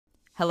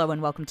Hello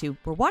and welcome to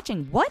We're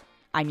Watching What?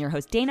 I'm your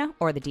host Dana,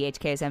 or the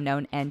DHK as I'm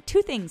known, and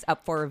two things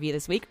up for review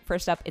this week.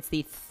 First up, it's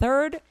the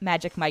third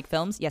Magic Mike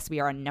films. Yes,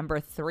 we are on number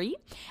 3,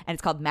 and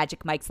it's called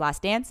Magic Mike's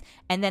Last Dance.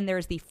 And then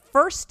there's the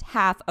first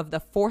half of the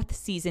 4th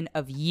season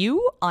of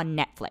You on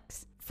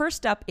Netflix.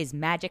 First up is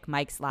Magic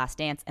Mike's Last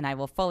Dance, and I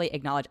will fully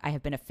acknowledge I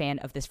have been a fan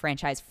of this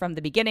franchise from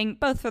the beginning,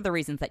 both for the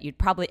reasons that you'd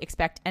probably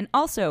expect, and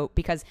also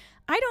because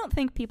I don't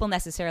think people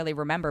necessarily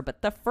remember,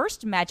 but the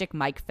first Magic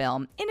Mike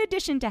film, in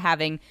addition to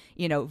having,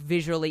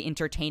 visually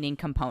entertaining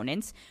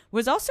components,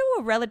 was also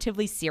a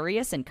relatively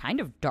serious and kind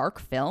of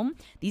dark film.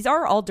 These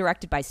are all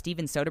directed by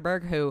Steven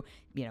Soderbergh, who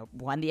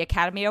won the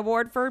Academy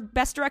Award for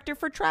Best Director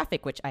for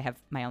Traffic, which I have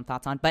my own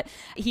thoughts on. But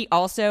he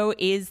also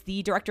is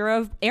the director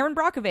of Aaron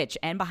Brockovich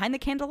and Behind the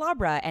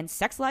Candelabra and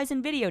Sex, Lies,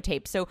 and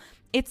Videotape. So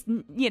it's,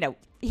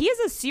 he is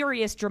a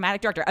serious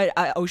dramatic director.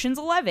 Ocean's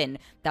 11,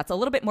 that's a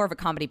little bit more of a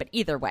comedy, but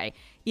either way,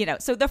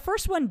 so the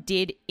first one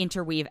did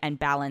interweave and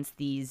balance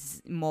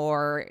these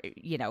more,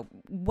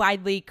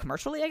 widely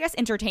commercially, I guess,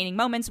 entertaining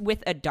moments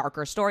with a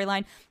darker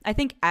storyline. I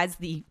think as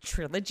the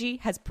trilogy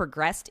has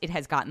progressed, it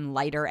has gotten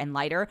lighter and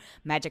lighter.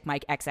 Magic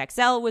Mike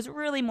XXL was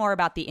really more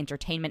about the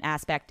entertainment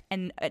aspect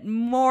and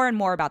more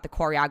about the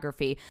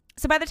choreography.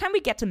 So by the time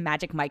we get to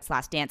Magic Mike's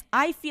Last Dance,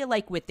 I feel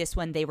like with this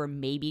one, they were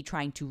maybe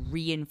trying to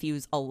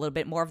reinfuse a little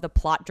bit more of the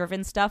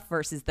plot-driven stuff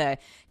versus the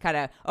kind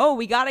of,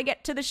 we got to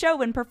get to the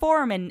show and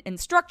perform. And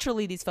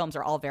structurally, these films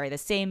are all very the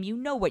same. You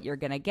know what you're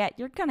going to get.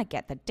 You're going to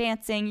get the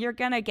dancing. You're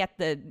going to get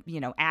the,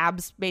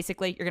 abs,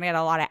 basically. You're going to get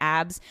a lot of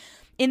abs.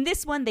 In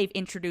this one, they've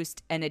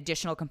introduced an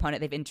additional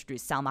component. They've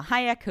introduced Salma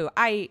Hayek, who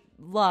I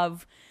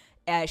love.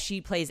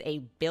 She plays a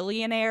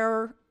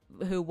billionaire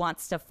who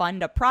wants to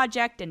fund a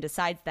project and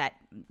decides that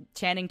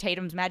Channing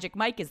Tatum's Magic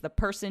Mike is the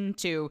person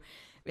to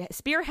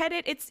spearhead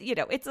it. It's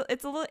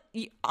a little,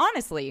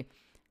 honestly,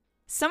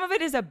 some of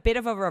it is a bit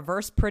of a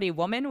reverse Pretty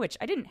Woman, which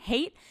I didn't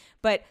hate,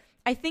 but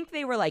I think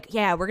they were like,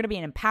 yeah, we're going to be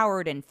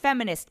empowered and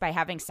feminist by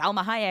having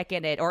Salma Hayek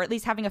in it, or at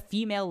least having a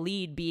female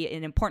lead be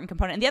an important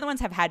component. And the other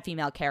ones have had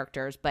female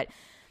characters, but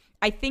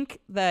I think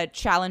the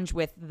challenge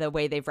with the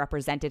way they've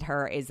represented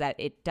her is that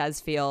it does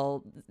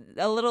feel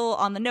a little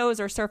on the nose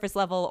or surface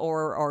level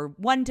or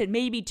one to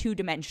maybe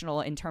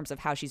two-dimensional in terms of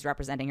how she's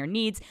representing her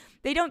needs.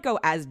 They don't go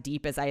as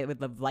deep as I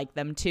would have liked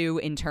them to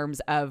in terms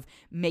of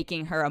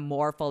making her a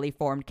more fully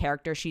formed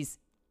character. She's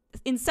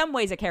in some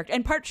ways a character,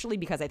 and partially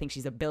because I think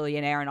she's a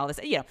billionaire and all this,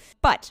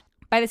 But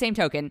by the same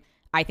token,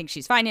 I think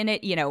she's fine in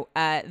it.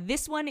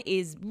 This one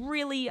is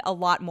really a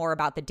lot more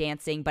about the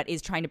dancing, but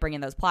is trying to bring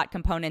in those plot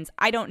components.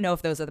 I don't know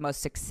if those are the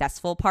most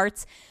successful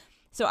parts.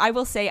 So I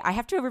will say I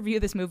have to review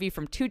this movie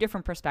from two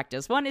different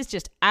perspectives. One is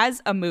just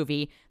as a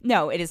movie.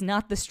 No, it is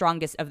not the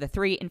strongest of the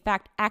 3. In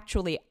fact,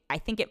 actually, I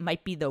think it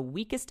might be the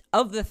weakest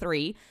of the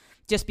 3.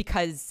 Just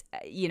because,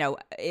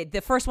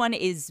 the first one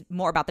is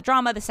more about the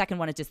drama. The second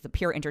one is just the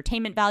pure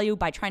entertainment value.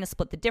 By trying to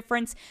split the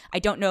difference, I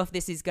don't know if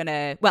this is going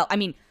to,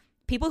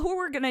 people who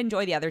are going to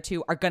enjoy the other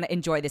two are going to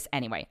enjoy this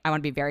anyway. I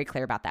want to be very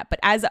clear about that. But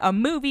as a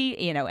movie,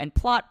 and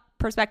plot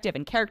perspective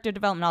and character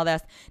development and all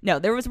this, no,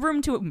 there was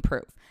room to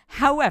improve.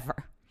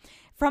 However,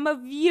 from a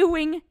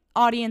viewing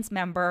audience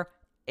member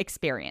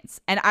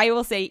experience, and I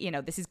will say,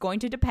 this is going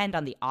to depend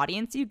on the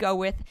audience you go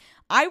with.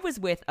 I was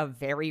with a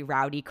very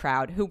rowdy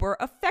crowd who were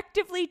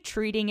effectively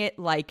treating it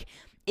like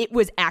it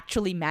was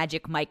actually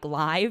Magic Mike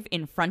live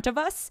in front of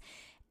us.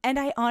 And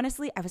I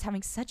was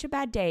having such a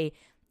bad day.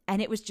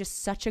 And it was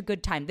just such a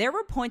good time. There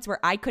were points where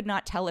I could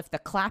not tell if the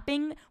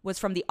clapping was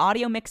from the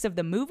audio mix of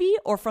the movie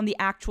or from the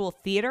actual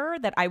theater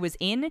that I was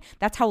in.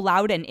 That's how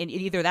loud and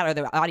either that or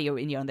the audio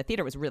in the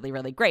theater was really,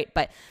 really great.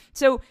 But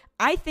so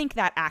I think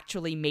that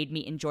actually made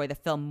me enjoy the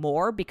film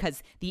more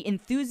because the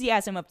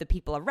enthusiasm of the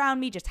people around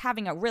me just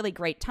having a really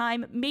great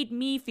time made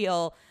me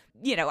feel,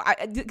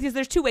 because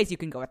there's two ways you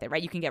can go with it,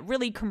 right? You can get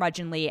really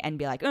curmudgeonly and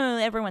be like, oh,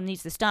 everyone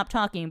needs to stop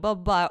talking, blah,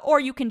 blah, or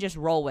you can just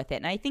roll with it.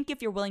 And I think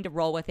if you're willing to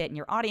roll with it and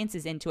your audience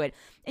is into it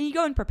and you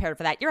go in prepared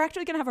for that, you're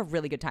actually going to have a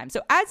really good time.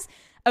 So as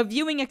a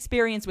viewing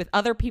experience with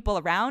other people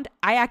around,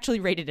 I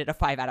actually rated it a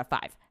 5 out of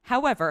 5.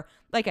 However,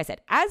 like I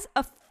said, as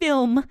a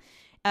film,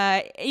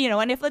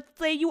 and if let's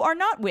say you are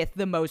not with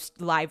the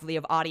most lively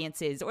of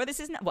audiences, or if this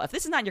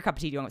is not your cup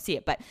of tea, you won't see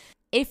it. But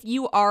if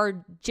you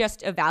are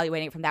just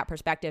evaluating it from that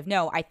perspective,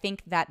 no, I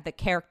think that the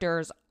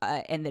characters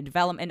and the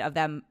development of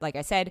them, like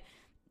I said,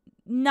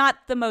 not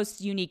the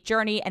most unique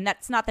journey. And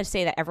that's not to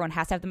say that everyone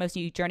has to have the most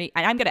unique journey.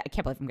 And I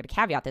can't believe I'm going to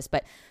caveat this,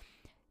 but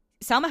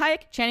Salma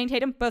Hayek, Channing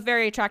Tatum, both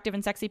very attractive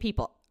and sexy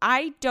people.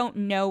 I don't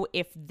know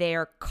if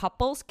their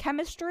couples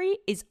chemistry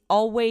is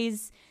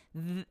always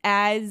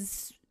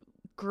as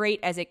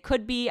great as it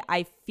could be.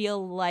 I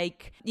feel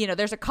like,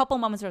 there's a couple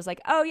moments where it's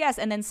like, oh yes.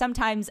 And then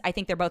sometimes I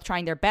think they're both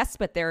trying their best,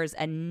 but there's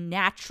a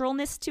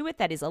naturalness to it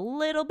that is a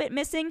little bit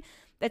missing.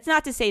 That's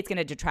not to say it's going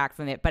to detract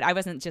from it, but I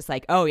wasn't just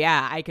like, oh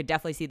yeah, I could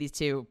definitely see these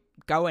two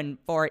going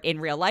for it in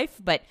real life.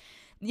 But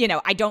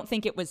I don't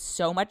think it was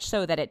so much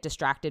so that it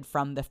distracted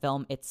from the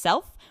film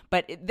itself.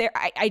 But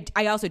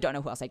I also don't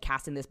know who else I'd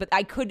cast in this, but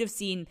I could have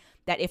seen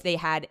that if they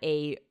had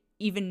a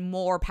even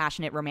more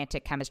passionate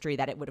romantic chemistry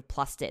that it would have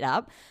plussed it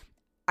up.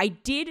 I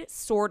did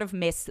sort of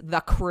miss the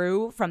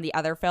crew from the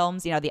other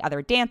films, the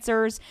other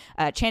dancers.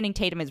 Channing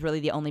Tatum is really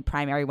the only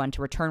primary one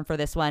to return for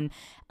this one.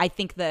 I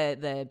think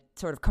the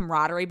sort of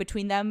camaraderie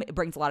between them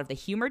brings a lot of the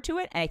humor to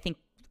it. And I think,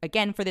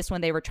 again, for this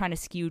one, they were trying to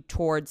skew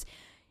towards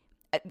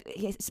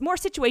more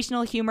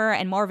situational humor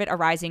and more of it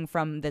arising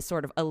from the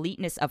sort of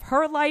eliteness of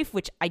her life,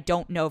 which I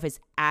don't know if is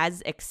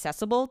as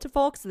accessible to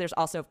folks. There's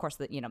also, of course,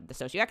 the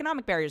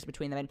socioeconomic barriers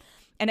between them.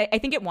 And I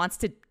think it wants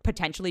to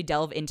potentially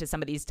delve into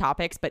some of these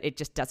topics, but it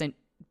just doesn't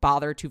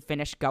bother to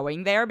finish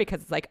going there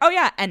because it's like, oh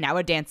yeah, and now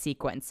a dance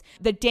sequence.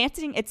 The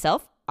dancing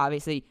itself,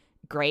 obviously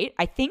great.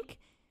 I think,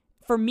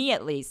 for me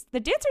at least,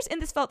 the dancers in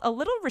this felt a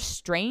little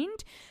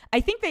restrained.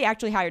 I think they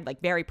actually hired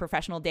very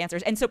professional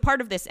dancers. And so part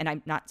of this, and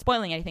I'm not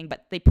spoiling anything,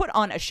 but they put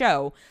on a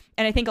show.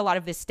 And I think a lot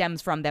of this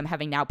stems from them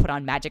having now put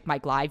on Magic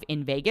Mike Live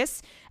in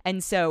Vegas.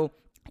 And so,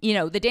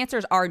 the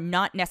dancers are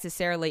not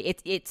necessarily,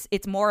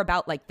 it's more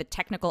about the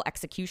technical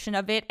execution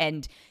of it.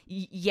 And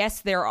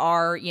yes, there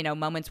are,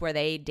 moments where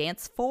they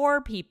dance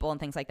for people and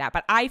things like that.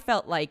 But I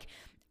felt like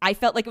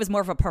it was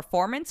more of a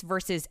performance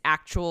versus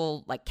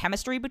actual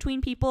chemistry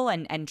between people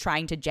and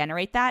trying to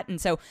generate that.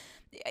 And so,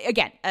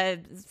 again,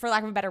 for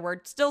lack of a better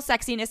word, still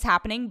sexiness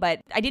happening,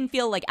 but I didn't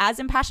feel as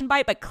impassioned by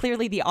it, but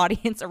clearly the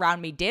audience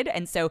around me did.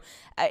 And so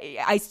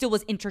I still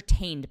was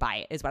entertained by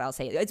it, is what I'll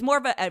say. It's more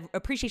of an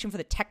appreciation for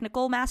the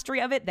technical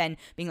mastery of it than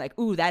being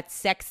ooh, that's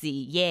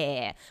sexy.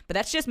 Yeah. But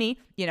that's just me.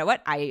 You know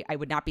what? I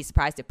would not be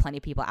surprised if plenty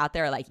of people out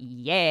there are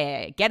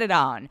yeah, get it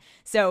on.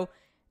 So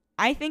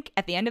I think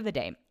at the end of the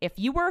day, if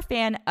you were a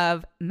fan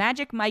of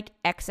Magic Mike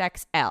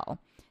XXL,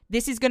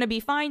 this is going to be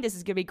fine. This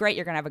is going to be great.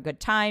 You're going to have a good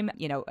time.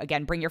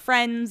 Again, bring your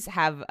friends,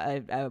 have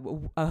a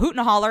hoot and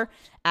a holler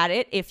at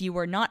it. If you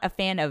were not a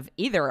fan of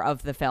either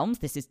of the films,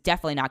 this is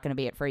definitely not going to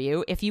be it for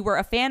you. If you were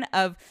a fan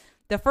of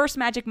the first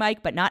Magic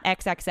Mike, but not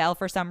XXL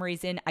for some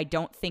reason, I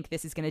don't think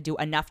this is going to do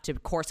enough to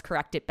course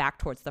correct it back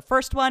towards the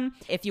first one.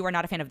 If you are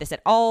not a fan of this at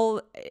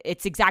all,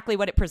 it's exactly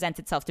what it presents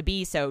itself to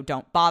be, so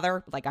don't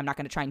bother. I'm not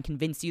going to try and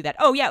convince you that,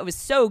 oh yeah, it was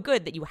so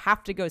good that you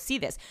have to go see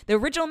this. The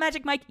original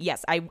Magic Mike,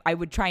 yes, I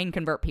would try and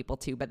convert people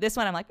to, but this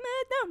one I'm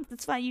no,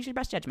 that's fine, use your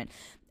best judgment.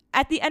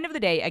 At the end of the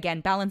day,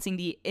 again, balancing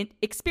the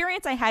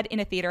experience I had in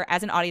a theater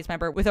as an audience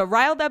member with a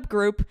riled up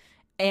group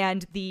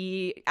and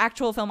the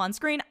actual film on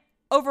screen,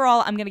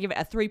 overall, I'm going to give it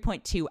a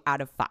 3.2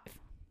 out of 5.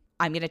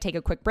 I'm going to take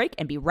a quick break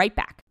and be right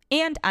back.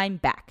 And I'm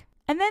back.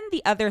 And then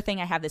the other thing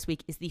I have this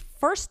week is the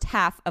first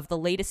half of the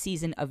latest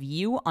season of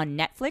You on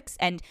Netflix.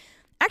 And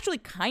actually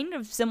kind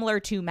of similar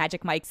to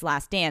Magic Mike's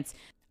Last Dance,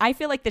 I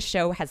feel like the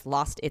show has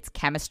lost its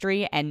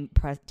chemistry and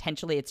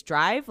potentially its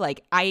drive.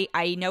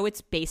 I know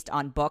it's based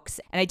on books,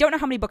 and I don't know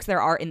how many books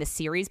there are in the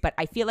series, but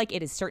I feel like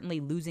it is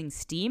certainly losing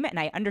steam. And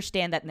I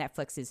understand that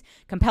Netflix is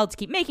compelled to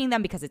keep making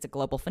them because it's a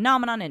global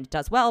phenomenon and it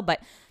does well,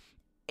 but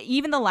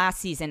even the last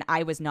season,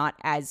 I was not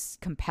as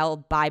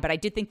compelled by, but I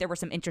did think there were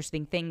some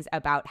interesting things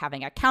about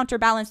having a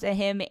counterbalance to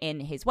him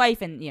in his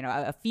wife and,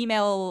 a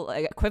female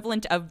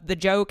equivalent of the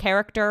Joe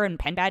character and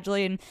Penn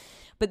Badgley.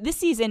 But this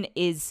season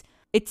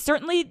it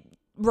certainly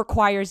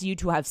requires you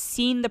to have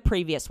seen the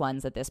previous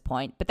ones at this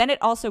point, but then it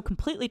also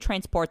completely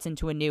transports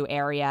into a new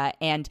area,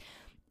 and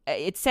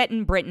it's set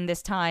in Britain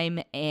this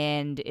time,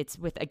 and it's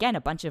with, again,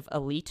 a bunch of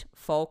elite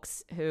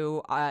folks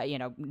who,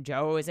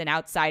 Joe is an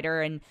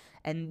outsider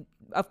and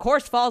of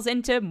course falls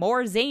into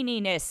more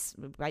zaniness.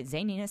 By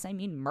zaniness, I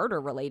mean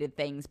murder-related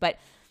things. But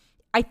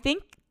I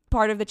think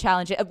part of the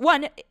challenge,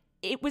 one,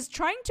 it was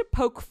trying to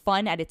poke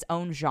fun at its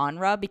own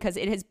genre because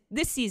it has,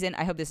 this season,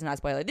 I hope this is not a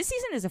spoiler, this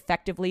season is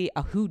effectively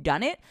a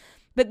whodunit,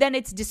 but then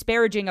it's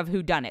disparaging of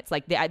whodunits.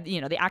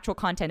 The actual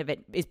content of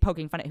it is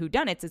poking fun at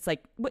whodunits. It's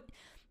what?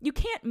 You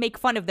can't make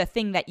fun of the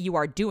thing that you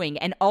are doing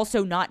and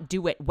also not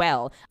do it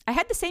well. I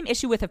had the same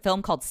issue with a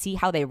film called See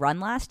How They Run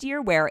last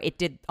year, where it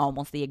did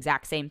almost the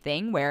exact same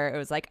thing, where it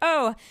was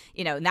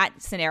in that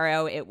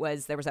scenario,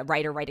 there was a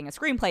writer writing a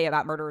screenplay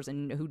about murders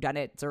and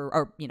whodunits,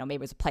 or maybe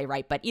it was a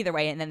playwright, but either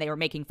way, and then they were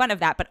making fun of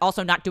that, but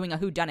also not doing a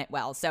whodunit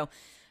well. So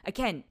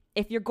again,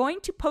 if you're going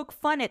to poke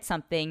fun at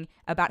something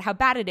about how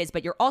bad it is,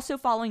 but you're also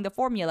following the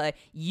formula,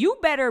 you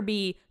better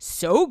be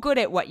so good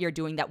at what you're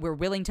doing that we're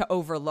willing to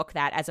overlook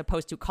that, as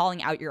opposed to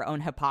calling out your own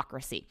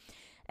hypocrisy.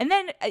 And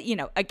then,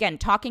 again,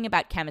 talking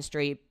about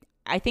chemistry,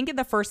 I think in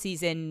the first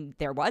season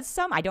there was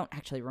some. I don't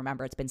actually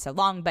remember. It's been so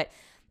long, but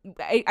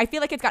I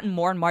feel like it's gotten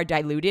more and more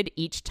diluted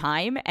each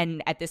time.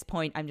 And at this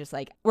point, I'm just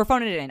we're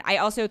phoning it in. I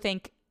also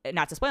think,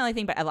 not to spoil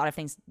anything, but a lot of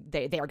things,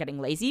 they are getting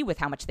lazy with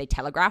how much they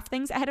telegraph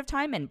things ahead of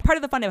time. And part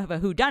of the fun of a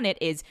whodunit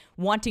is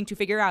wanting to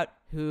figure out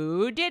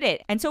who did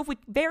it. And so if we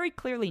very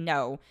clearly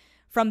know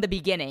from the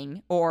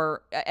beginning,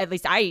 or at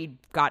least I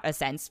got a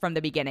sense from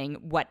the beginning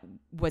what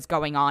was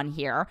going on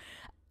here,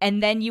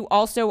 and then you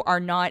also are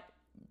not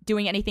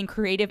doing anything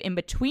creative in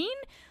between,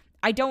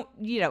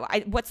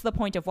 what's the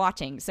point of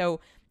watching? So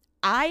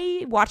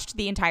I watched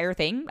the entire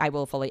thing. I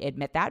will fully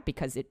admit that,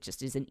 because it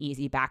just is an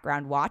easy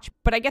background watch.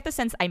 But I get the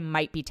sense I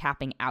might be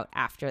tapping out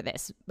after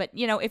this. But,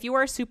 if you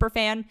are a super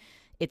fan,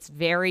 It's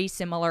very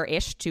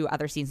similar-ish to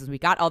other seasons we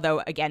got,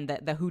 although, again,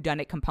 the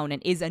whodunit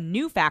component is a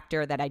new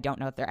factor that I don't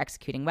know if they're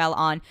executing well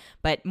on,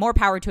 but more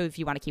power to it if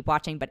you want to keep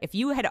watching. But if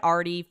you had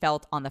already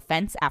felt on the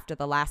fence after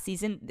the last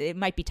season, it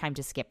might be time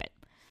to skip it.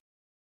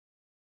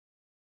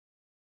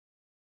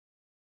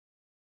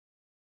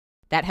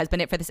 That has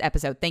been it for this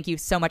episode. Thank you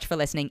so much for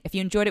listening. If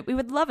you enjoyed it, we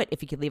would love it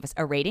if you could leave us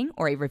a rating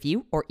or a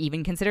review or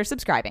even consider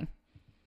subscribing.